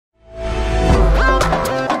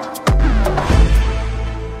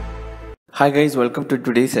Hi guys, welcome to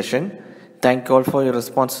today's session. Thank you all for your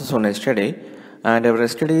responses on yesterday. And our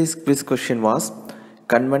yesterday's quiz question was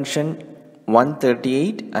Convention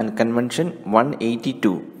 138 and Convention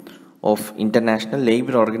 182 of International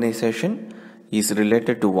Labour Organization is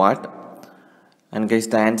related to what? And guys,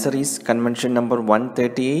 the answer is Convention number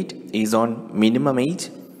 138 is on minimum age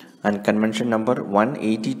and Convention number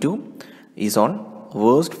 182 is on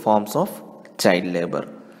worst forms of child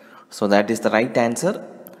labor. So that is the right answer.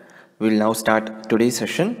 We will now start today's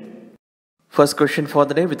session. First question for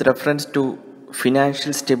the day with reference to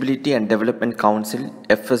Financial Stability and Development Council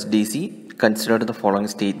FSDC. Consider the following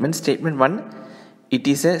statements. Statement 1, it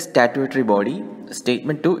is a statutory body.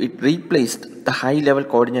 Statement 2, it replaced the High Level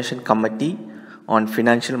Coordination Committee on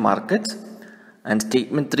Financial Markets. And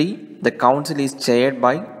statement 3, the council is chaired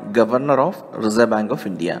by Governor of Reserve Bank of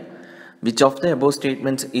India. Which of the above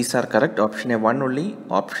statements are correct? Option A 1 only,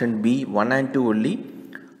 option B 1 and 2 only,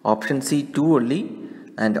 option C 2 only,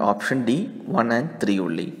 and option D 1 and 3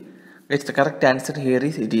 only. Guys, the correct answer here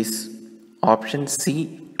is it is option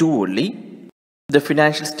C 2 only. The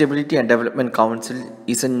Financial Stability and Development Council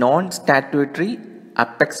is a non-statutory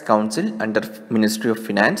apex council under Ministry of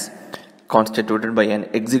Finance constituted by an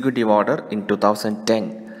executive order in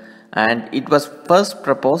 2010, and it was first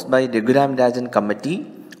proposed by Raghuram Rajan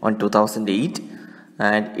Committee on 2008,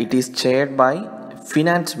 and it is chaired by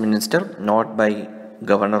Finance Minister, not by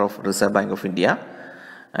Governor of Reserve Bank of India,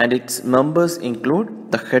 and its members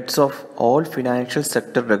include the heads of all financial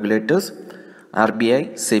sector regulators,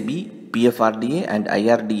 RBI, SEBI, PFRDA and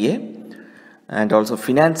IRDA, and also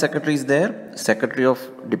Finance Secretary is there, Secretary of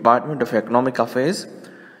Department of Economic Affairs,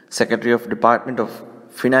 Secretary of Department of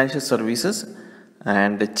Financial Services,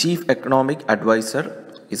 and the Chief Economic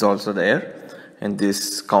Advisor is also there in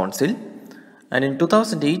this council. And in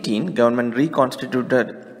 2018, government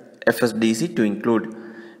reconstituted FSDC to include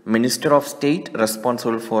Minister of State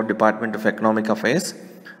responsible for Department of Economic Affairs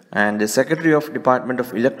and the Secretary of Department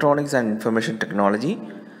of Electronics and Information Technology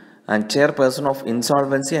and Chairperson of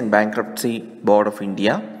Insolvency and Bankruptcy Board of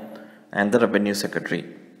India and the Revenue Secretary.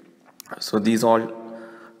 So these all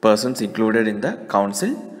persons included in the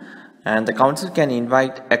council, and the council can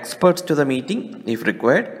invite experts to the meeting if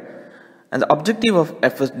required. And the objective of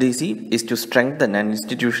FSDC is to strengthen and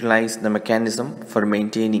institutionalize the mechanism for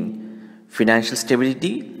maintaining financial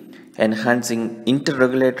stability, enhancing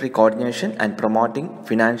interregulatory coordination and promoting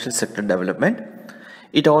financial sector development.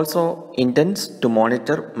 It also intends to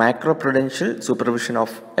monitor macroprudential supervision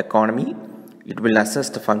of economy. It will assess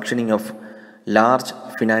the functioning of large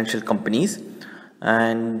financial companies.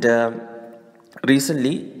 And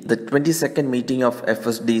recently, the 22nd meeting of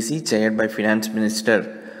FSDC chaired by Finance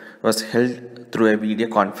Minister was held through a video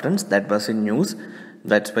conference. That was in news.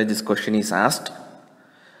 That's why this question is asked.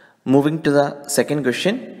 Moving to the second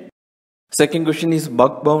question. Second question is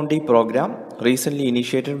bug bounty program recently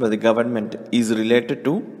initiated by the government is related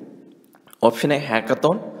to option A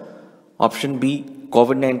hackathon, option B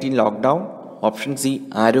COVID-19 lockdown, option C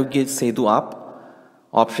Arogya Setu app,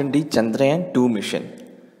 option D Chandrayaan 2 mission.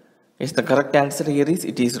 Yes, the correct answer here is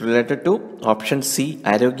it is related to option C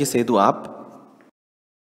Arogya Setu app.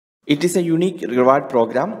 It is a unique reward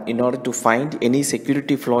program in order to find any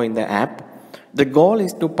security flaw in the app. The goal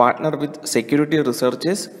is to partner with security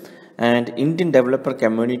researchers and Indian developer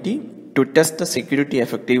community to test the security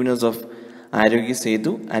effectiveness of Arogya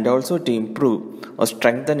Setu and also to improve or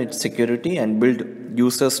strengthen its security and build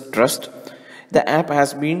users' trust. The app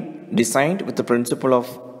has been designed with the principle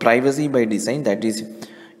of privacy by design, that is,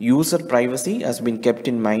 user privacy has been kept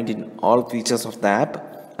in mind in all features of the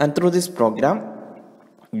app, and through this program,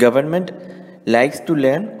 government likes to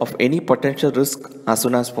learn of any potential risk as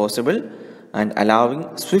soon as possible and allowing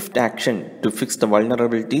swift action to fix the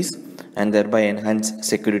vulnerabilities and thereby enhance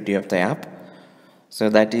security of the app. So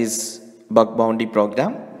that is bug bounty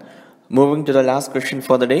program. Moving to the last question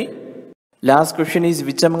for the day. Last question is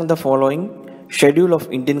which among the following schedule of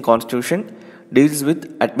Indian Constitution deals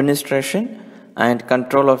with administration and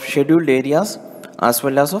control of scheduled areas as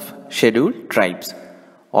well as of scheduled tribes?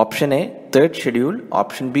 Option A 3rd schedule,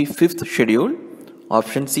 option B 5th schedule,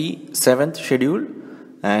 option C 7th schedule,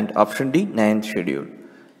 and option D 9th schedule.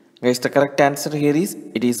 Guys, the correct answer here is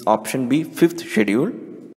it is option B 5th schedule.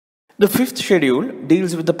 The 5th schedule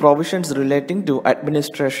deals with the provisions relating to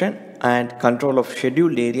administration and control of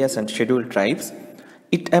scheduled areas and scheduled tribes.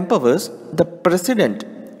 It empowers the president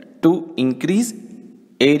to increase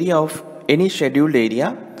area of any scheduled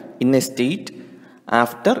area in a state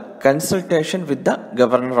after consultation with the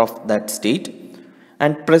governor of that state,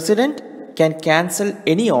 and president can cancel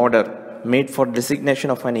any order made for designation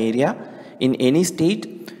of an area in any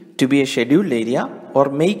state to be a scheduled area or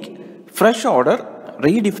make fresh order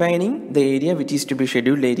redefining the area which is to be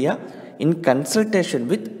scheduled area in consultation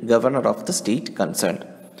with governor of the state concerned.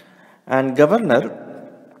 And governor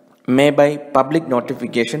may by public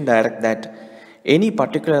notification direct that any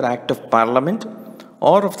particular act of parliament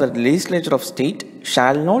or of the legislature of state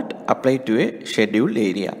shall not apply to a scheduled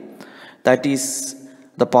area. That is,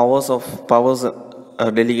 the powers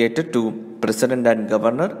are delegated to president and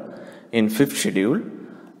governor in 5th schedule.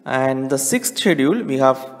 And the 6th schedule, we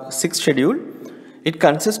have 6th schedule. It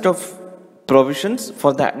consists of provisions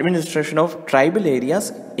for the administration of tribal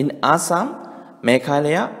areas in Assam,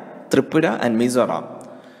 Meghalaya, Tripura and Mizoram.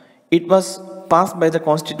 It was passed by the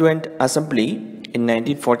Constituent Assembly in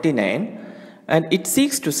 1949, and it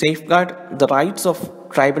seeks to safeguard the rights of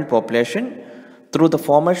tribal population through the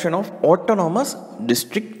formation of autonomous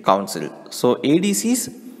district council. So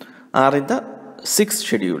ADCs are in the 6th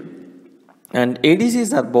schedule, and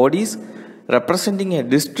ADCs are bodies representing a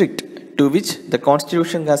district to which the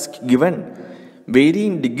constitution has given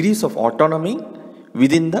varying degrees of autonomy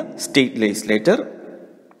within the state legislature,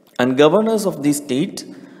 and governors of these states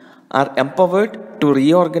are empowered to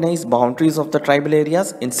reorganize boundaries of the tribal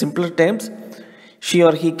areas. In simpler terms, she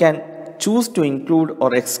or he can choose to include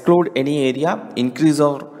or exclude any area, increase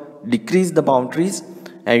or decrease the boundaries,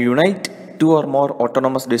 and unite 2 or more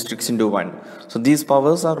autonomous districts into one. So these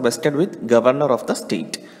powers are vested with governor of the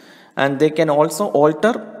state, and they can also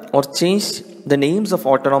alter or change the names of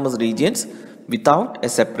autonomous regions without a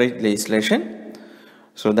separate legislation.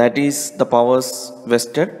 So that is the powers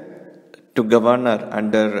vested to governor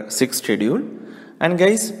under 6th schedule. And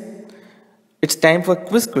guys, it's time for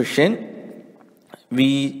quiz question.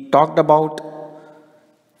 We talked about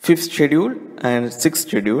 5th schedule and 6th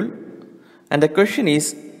schedule, and the question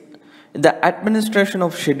is, the administration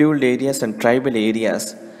of scheduled areas and tribal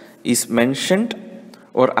areas is mentioned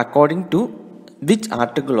or according to which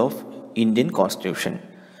article of Indian Constitution?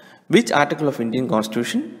 Which article of Indian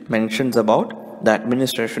Constitution mentions about the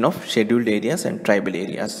administration of scheduled areas and tribal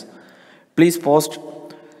areas? Please post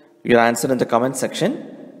your answer in the comment section.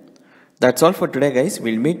 That's all for today, guys.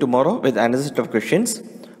 We'll meet tomorrow with another set of questions.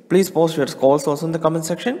 Please post your scores also in the comment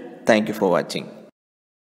section. Thank you for watching.